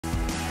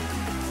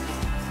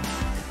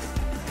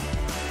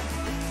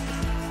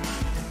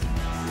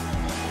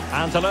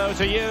And hello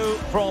to you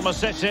from a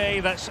city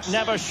that's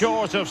never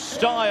short of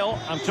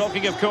style. I'm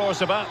talking, of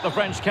course, about the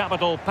French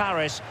capital,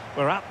 Paris.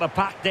 We're at the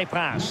Parc des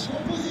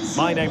Princes.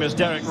 My name is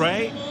Derek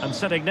Ray, and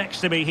sitting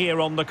next to me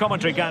here on the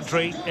commentary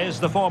gantry is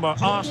the former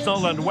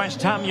Arsenal and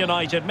West Ham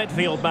United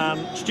midfield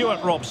man,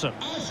 Stuart Robson.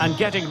 And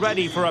getting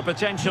ready for a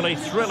potentially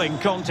thrilling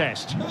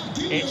contest.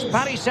 It's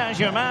Paris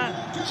Saint-Germain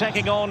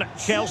taking on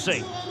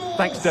Chelsea.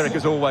 Thanks, Derek,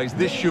 as always.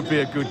 This should be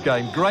a good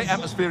game. Great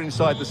atmosphere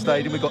inside the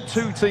stadium. We've got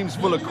two teams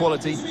full of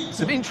quality,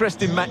 some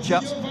interesting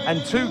matchups,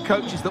 and two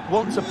coaches that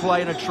want to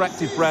play an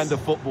attractive brand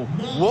of football.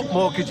 What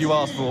more could you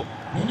ask for?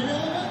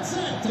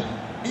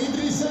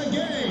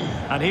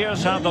 And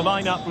here's how the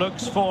lineup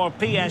looks for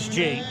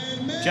PSG.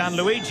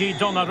 Gianluigi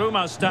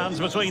Donnarumma stands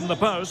between the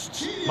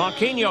posts.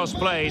 Marquinhos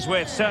plays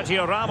with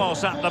Sergio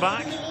Ramos at the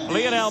back.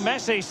 Lionel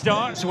Messi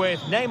starts with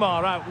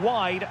Neymar out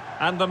wide.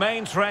 And the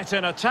main threat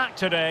in attack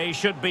today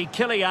should be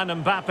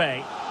Kylian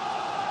Mbappe.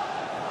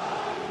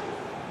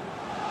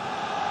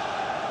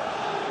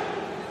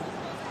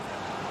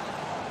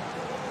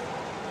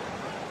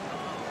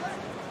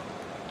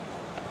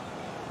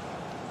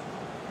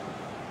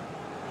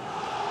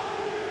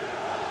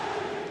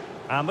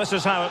 And this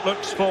is how it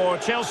looks for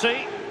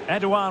Chelsea.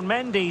 Edouard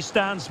Mendy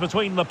stands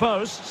between the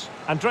posts.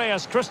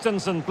 Andreas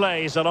Christensen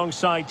plays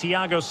alongside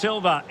Thiago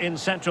Silva in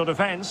central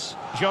defence.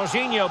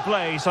 Jorginho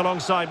plays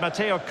alongside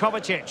Mateo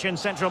Kovacic in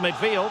central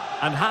midfield.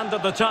 And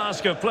handed the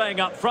task of playing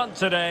up front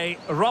today,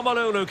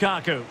 Romelu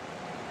Lukaku.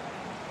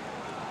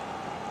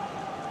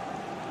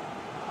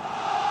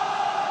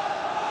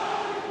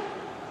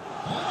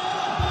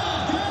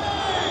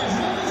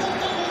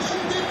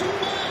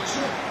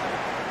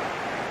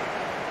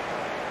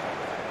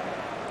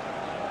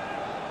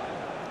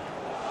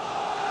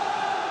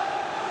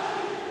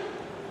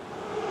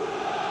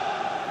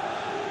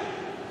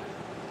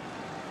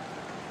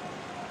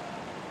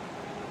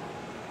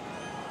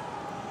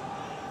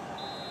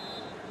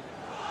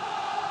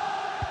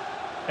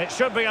 It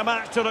should be a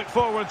match to look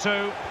forward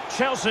to.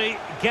 Chelsea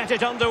get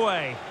it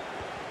underway.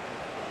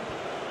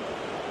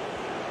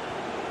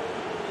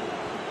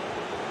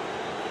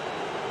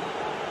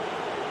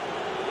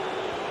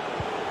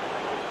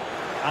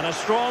 And a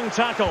strong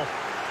tackle.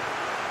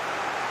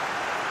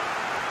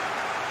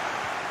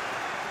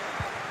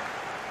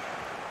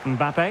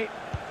 Mbappe.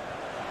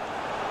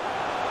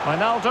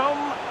 Wijnaldum.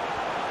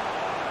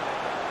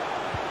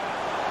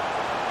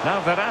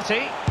 Now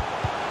Verratti.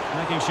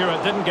 Making sure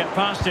it didn't get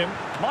past him.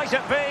 Might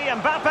it be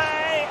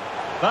Mbappe?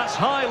 That's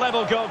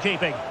high-level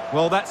goalkeeping.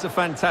 Well, that's a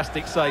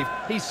fantastic save.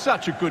 He's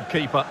such a good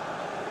keeper.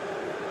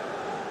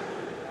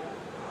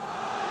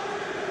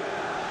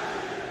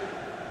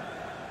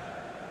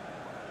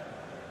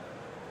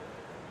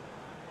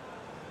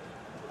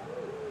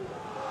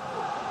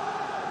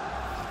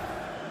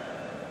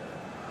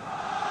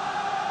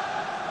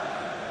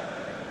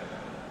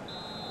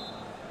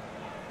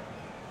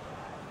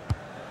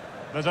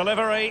 The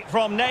delivery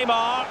from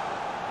Neymar.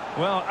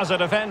 Well, as a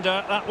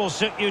defender, that will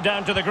sit you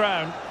down to the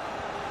ground.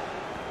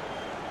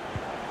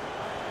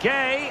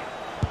 Gay.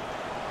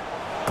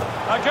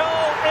 A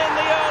goal in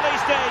the early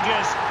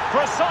stages.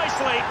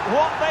 Precisely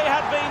what they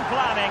had been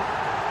planning.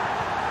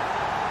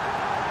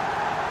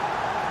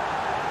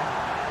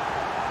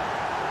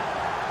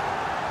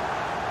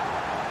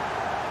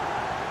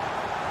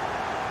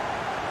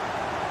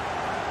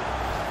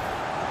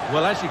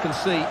 Well, as you can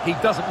see, he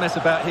doesn't mess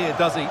about here,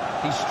 does he?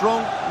 He's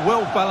strong,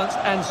 well-balanced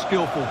and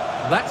skillful.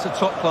 That's a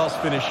top-class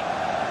finish.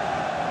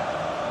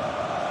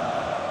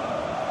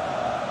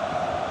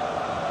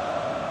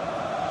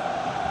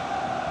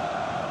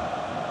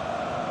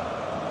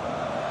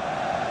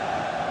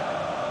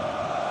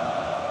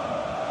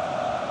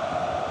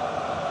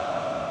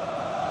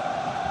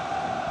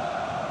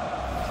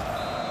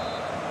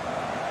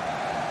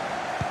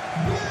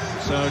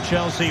 So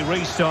Chelsea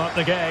restart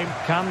the game.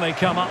 Can they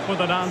come up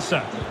with an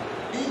answer?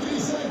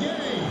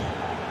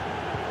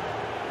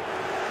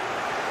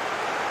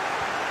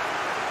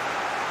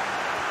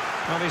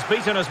 Well, he's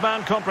beaten his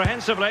man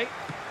comprehensively.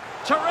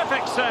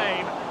 Terrific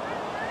save.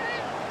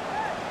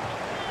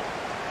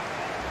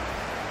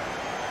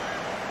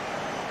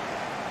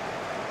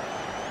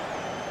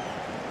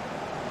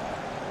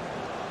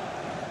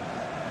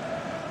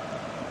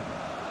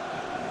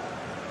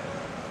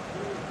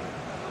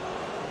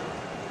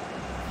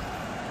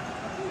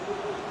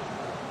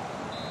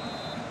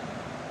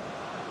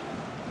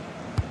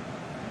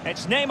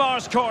 It's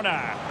Neymar's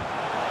corner.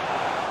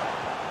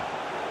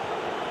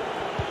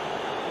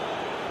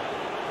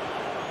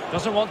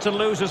 Doesn't want to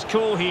lose his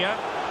cool here.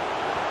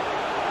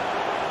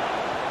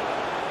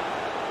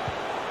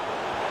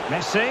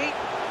 Messi.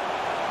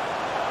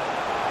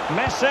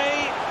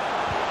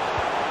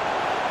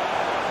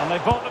 And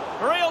they've got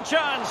a real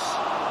chance.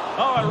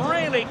 Oh, a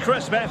really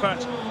crisp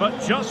effort,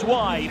 but just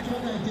wide.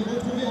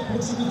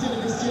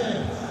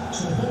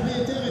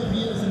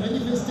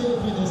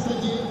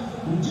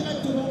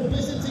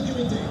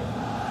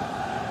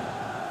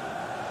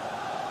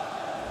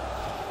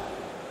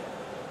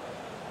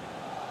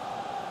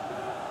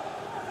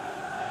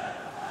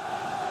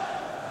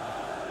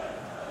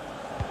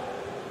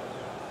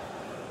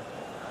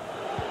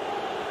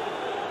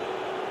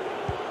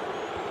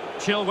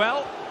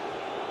 Chilwell.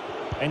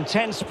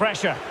 Intense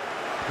pressure.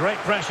 Great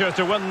pressure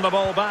to win the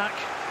ball back.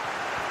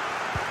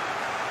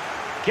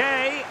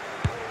 Gay.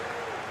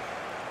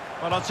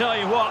 Well, I'll tell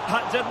you what,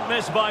 that didn't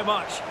miss by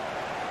much.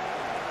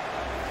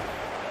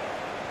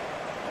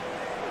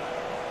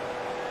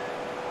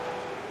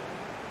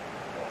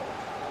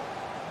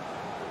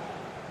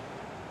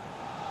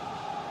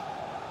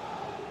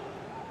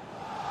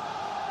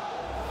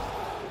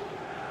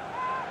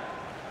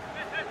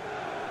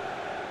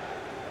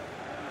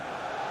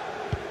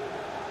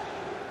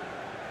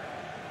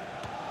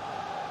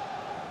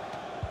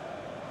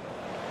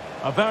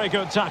 A very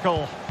good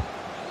tackle.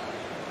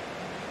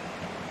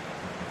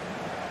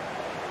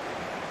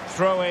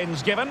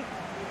 Throw-ins given.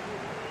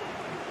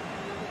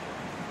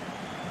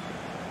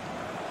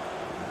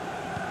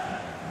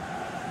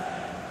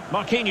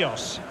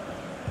 Marquinhos.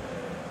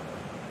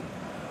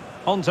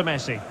 On to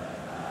Messi.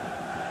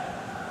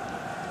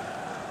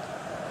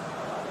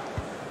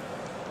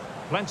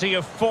 Plenty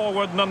of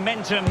forward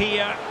momentum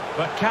here,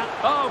 but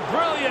oh,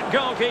 brilliant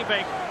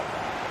goalkeeping.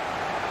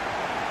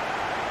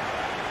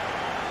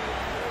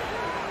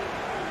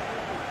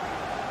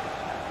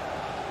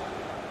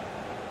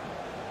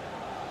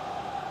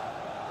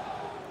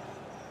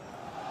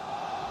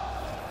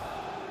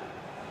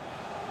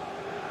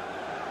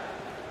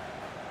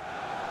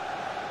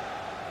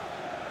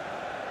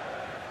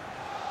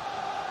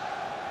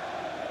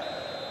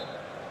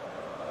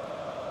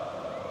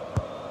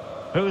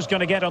 Who's going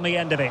to get on the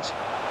end of it?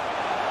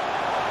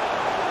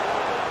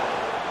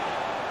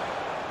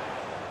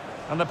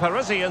 And the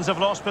Parisians have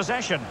lost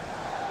possession.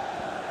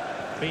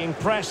 Being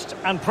pressed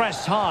and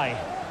pressed high.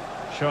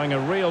 Showing a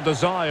real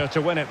desire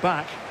to win it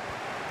back.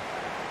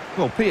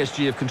 Well,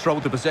 PSG have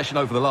controlled the possession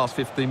over the last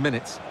 15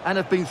 minutes and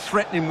have been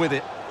threatening with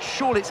it.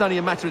 Surely it's only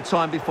a matter of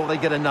time before they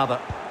get another.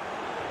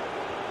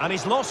 And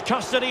he's lost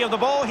custody of the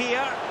ball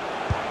here.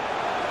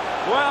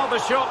 Well, the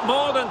shot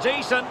more than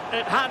decent.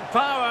 It had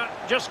power,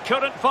 just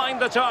couldn't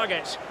find the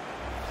target.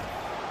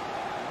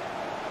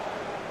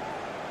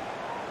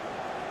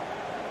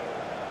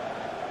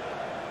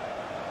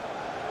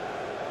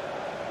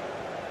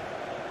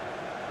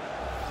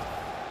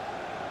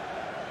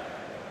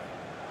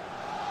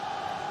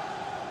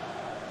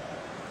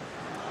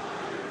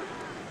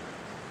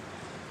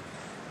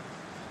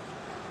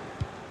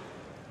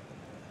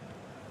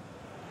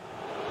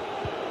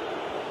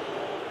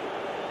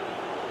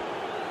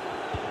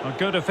 A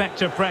good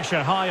effective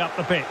pressure high up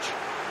the pitch.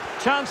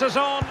 Chances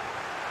on.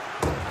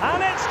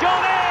 And it's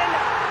gone in!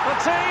 The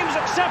team's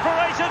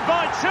separated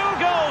by 2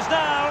 goals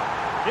now.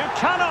 You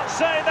cannot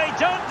say they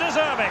don't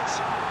deserve it.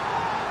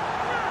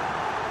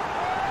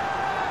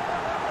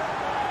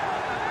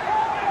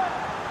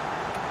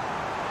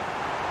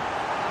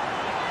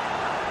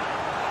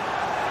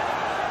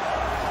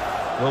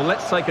 Well,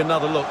 let's take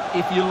another look.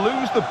 If you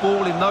lose the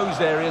ball in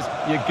those areas,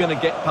 you're going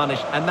to get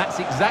punished. And that's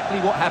exactly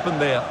what happened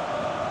there.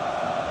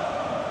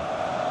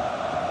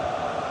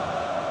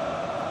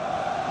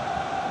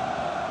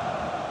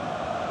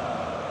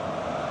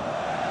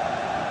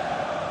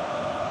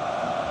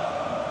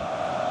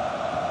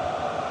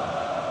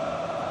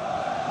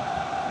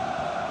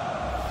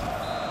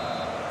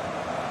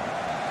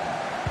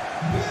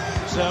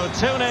 So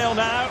 2-0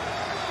 now.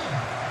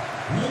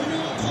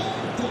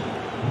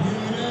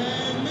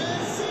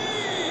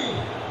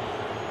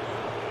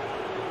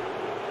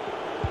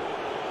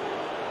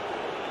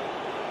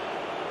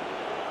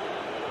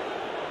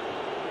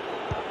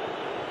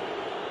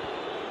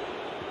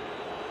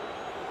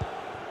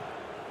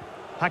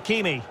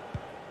 Hakimi.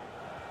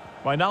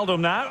 Wijnaldum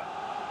now.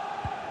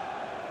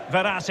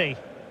 Verratti.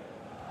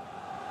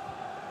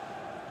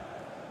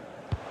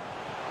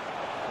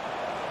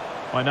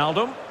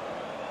 Wijnaldum.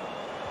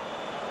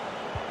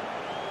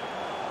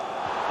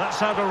 That's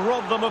how to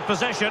rob them of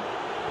possession.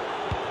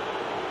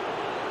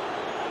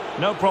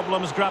 No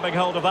problems grabbing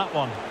hold of that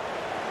one.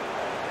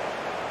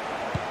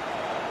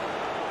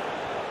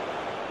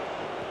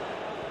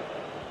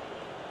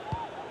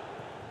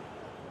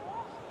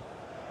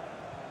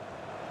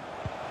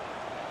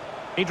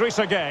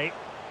 Idrissa Gueye.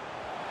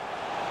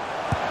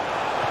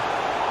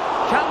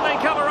 Can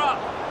they cover up?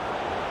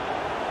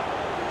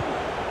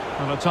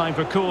 And a time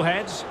for cool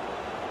heads.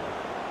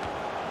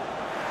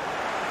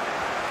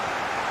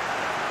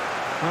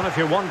 Well, if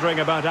you're wondering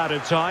about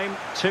added time,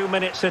 2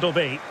 minutes it'll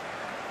be.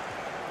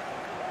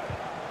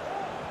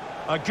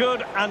 A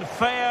good and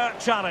fair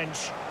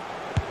challenge.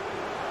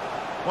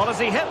 Well, as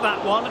he hit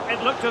that one,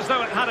 it looked as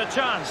though it had a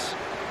chance.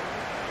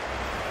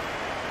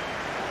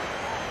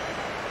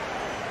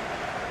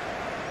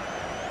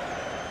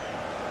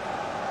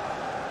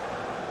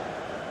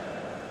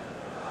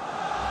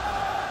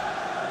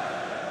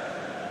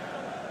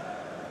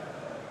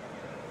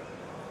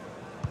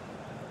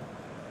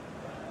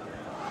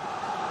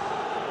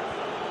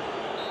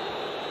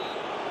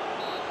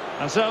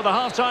 And so the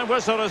half-time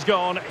whistle has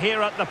gone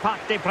here at the Parc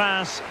des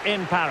Princes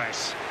in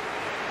Paris.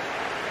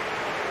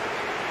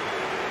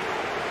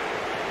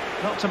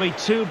 Not to be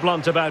too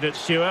blunt about it,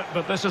 Stuart,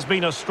 but this has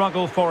been a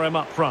struggle for him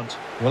up front.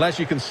 Well, as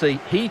you can see,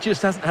 he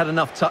just hasn't had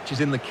enough touches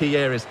in the key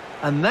areas,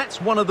 and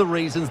that's one of the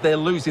reasons they're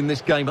losing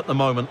this game at the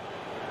moment.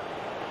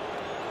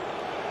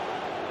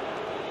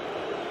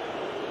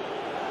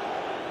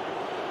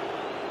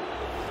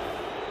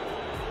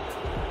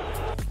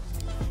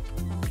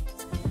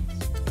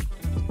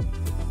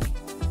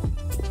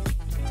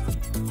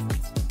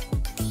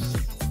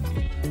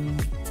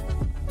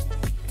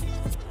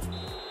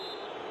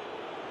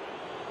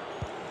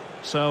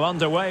 So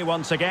underway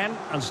once again,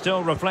 and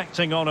still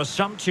reflecting on a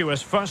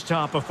sumptuous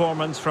first-half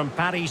performance from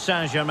Paris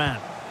Saint-Germain.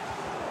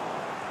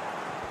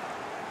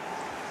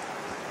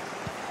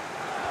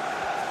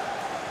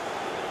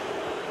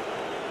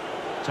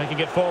 Taking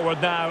it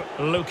forward now,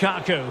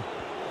 Lukaku.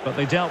 But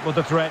they dealt with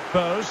the threat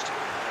posed.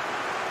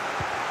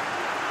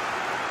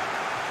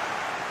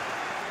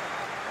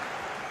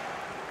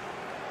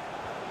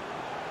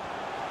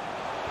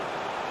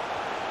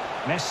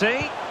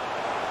 Messi.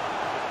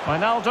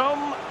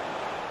 Wijnaldum.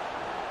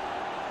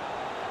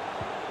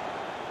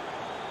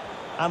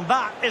 And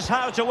that is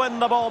how to win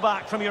the ball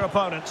back from your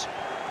opponent.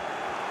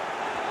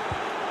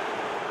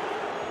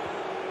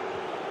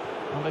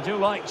 And they do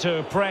like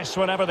to press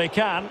whenever they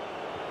can.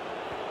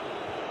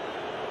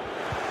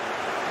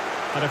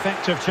 An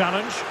effective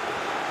challenge.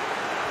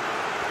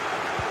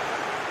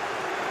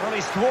 Well,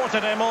 he's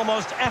thwarted him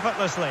almost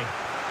effortlessly.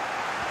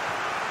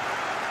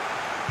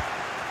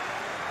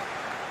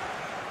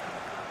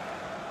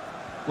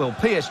 Well,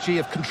 PSG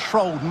have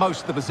controlled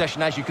most of the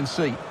possession, as you can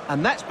see,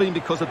 and that's been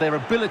because of their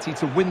ability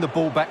to win the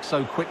ball back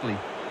so quickly.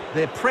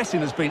 Their pressing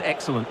has been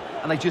excellent,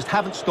 and they just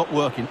haven't stopped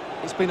working.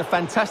 It's been a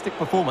fantastic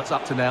performance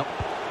up to now.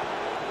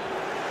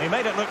 He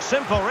made it look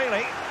simple,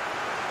 really.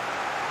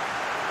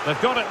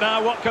 They've got it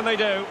now, what can they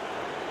do?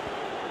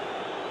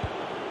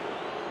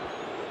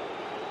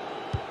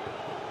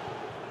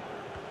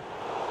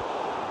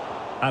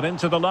 And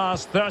into the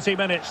last 30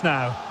 minutes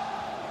now.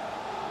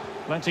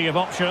 Plenty of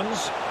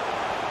options.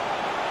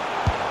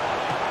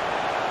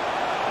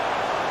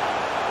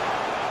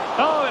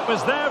 Oh, it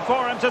was there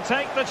for him to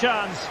take the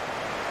chance.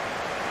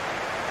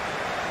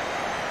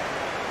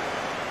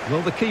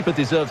 Well, the keeper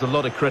deserves a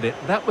lot of credit.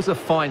 That was a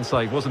fine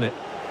save, wasn't it?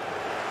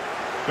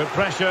 Good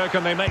pressure.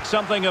 Can they make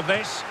something of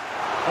this?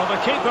 Well,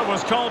 the keeper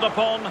was called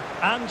upon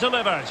and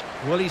delivered.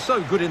 Well, he's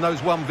so good in those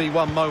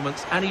 1v1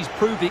 moments, and he's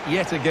proved it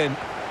yet again.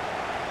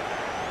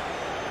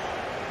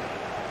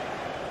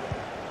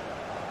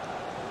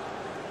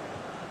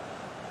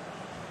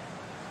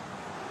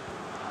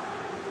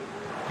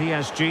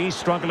 PSG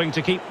struggling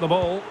to keep the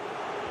ball.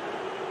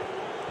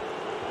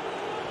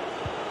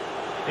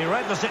 He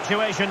read the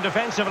situation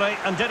defensively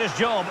and did his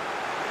job.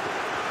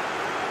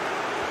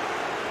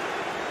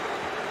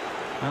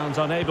 And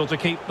unable to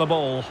keep the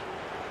ball.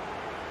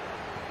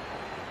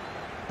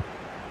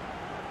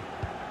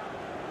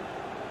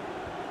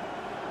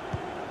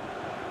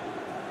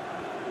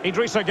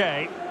 Idrissa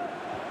Gueye.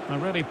 They're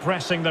really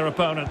pressing their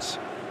opponents.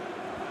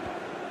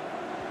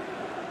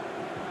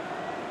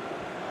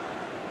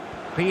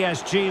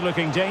 PSG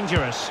looking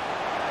dangerous.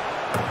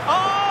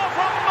 Oh,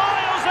 from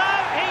miles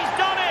out, he's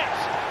done it!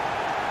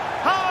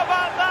 How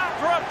about that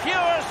for a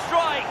pure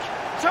strike?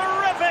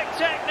 Terrific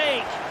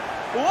technique!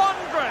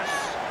 Wondrous!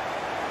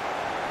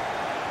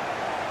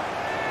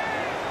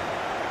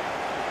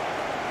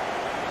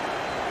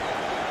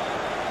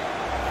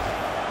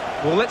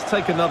 Well, let's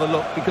take another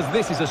look, because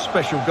this is a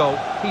special goal.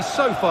 He's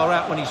so far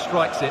out when he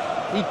strikes it.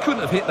 He couldn't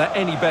have hit that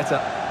any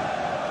better.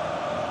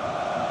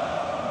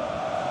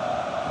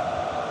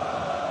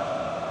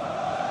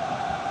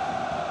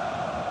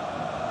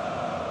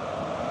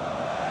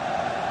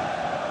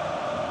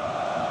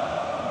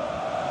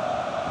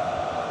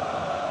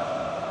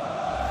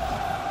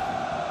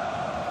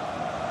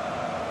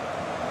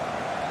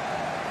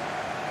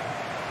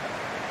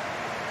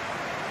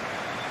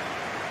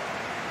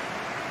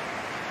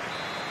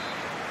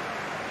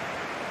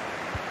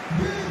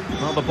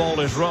 Well, the ball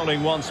is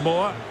rolling once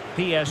more.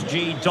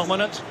 PSG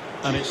dominant,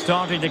 and it's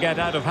starting to get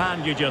out of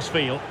hand, you just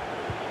feel.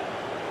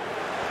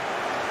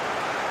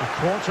 A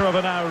quarter of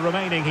an hour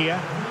remaining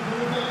here.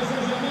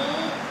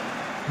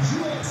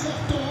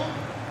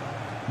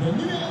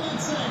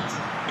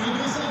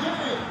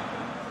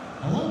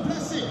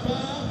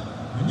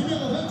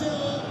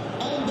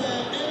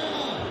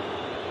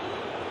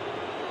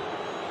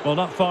 Well,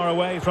 not far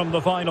away from the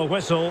final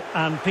whistle,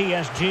 and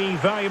PSG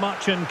very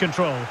much in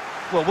control.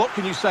 Well, what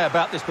can you say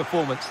about this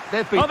performance?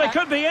 They've been... Oh, they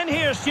could be in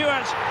here, Stuart.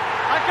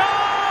 A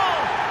goal!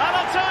 And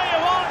I'll tell you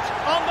what,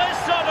 on this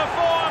sort of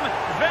form,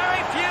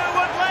 very few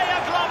would lay a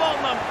glove on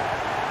them.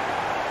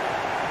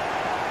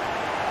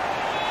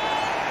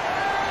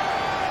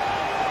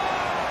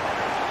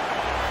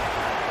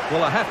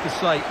 Well, I have to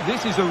say,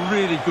 this is a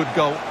really good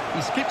goal.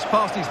 He skips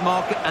past his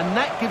marker, and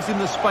that gives him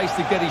the space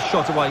to get his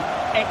shot away.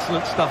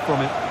 Excellent stuff from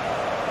him.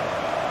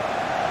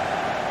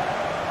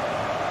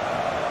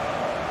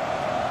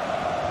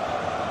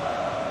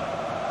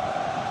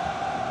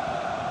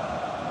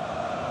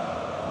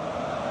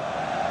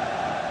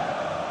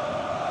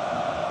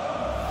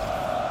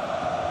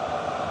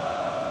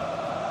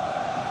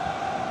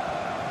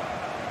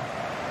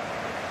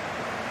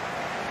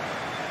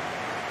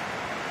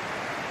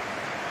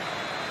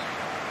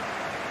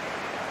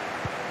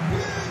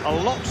 A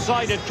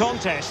lopsided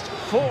contest,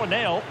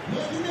 4-0.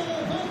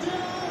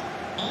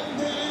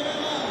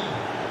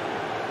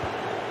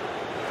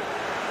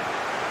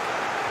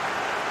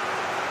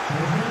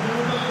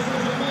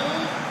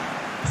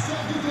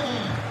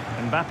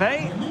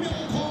 Mbappe.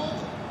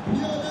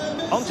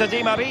 On to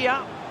Di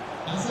Maria.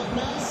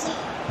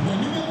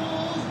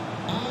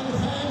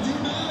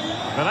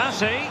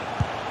 Verratti.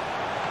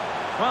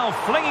 Well,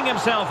 flinging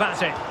himself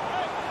at it.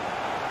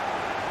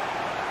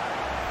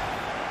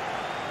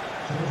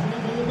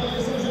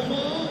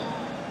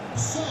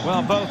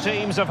 Well, both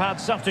teams have had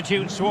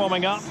substitutes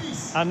warming up,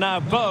 and now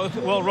both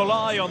will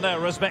rely on their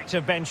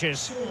respective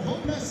benches.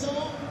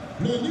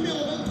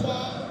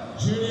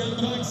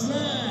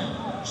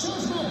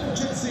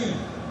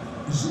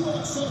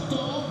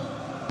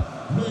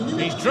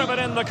 He's driven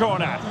in the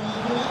corner.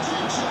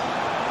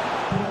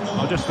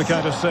 Oh, just the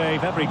kind of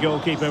save every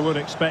goalkeeper would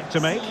expect to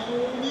make.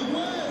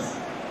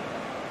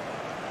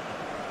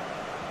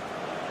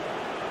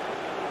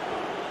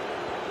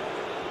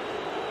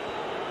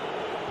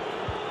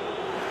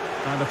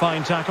 And a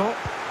fine tackle.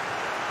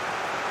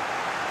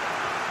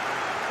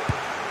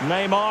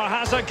 Neymar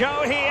has a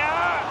go here.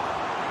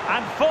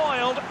 And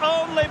foiled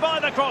only by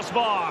the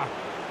crossbar.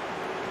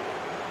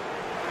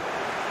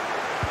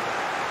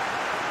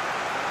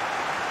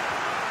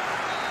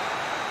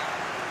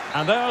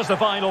 And there's the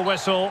final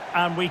whistle,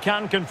 and we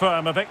can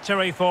confirm a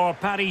victory for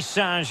Paris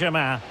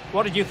Saint-Germain.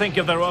 What did you think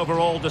of their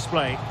overall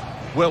display?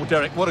 Well,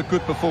 Derek, what a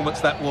good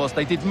performance that was.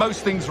 They did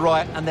most things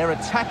right, and their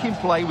attacking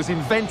play was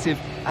inventive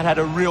and had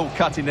a real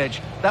cutting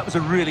edge. That was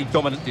a really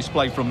dominant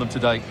display from them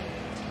today.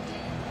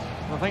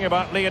 The thing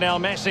about Lionel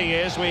Messi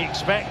is we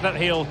expect that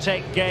he'll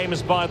take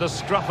games by the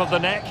scruff of the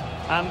neck,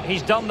 and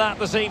he's done that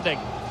this evening.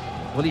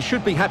 Well, he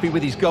should be happy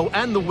with his goal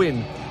and the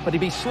win, but he'd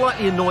be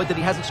slightly annoyed that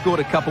he hasn't scored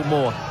a couple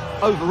more.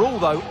 Overall,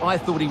 though, I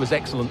thought he was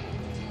excellent.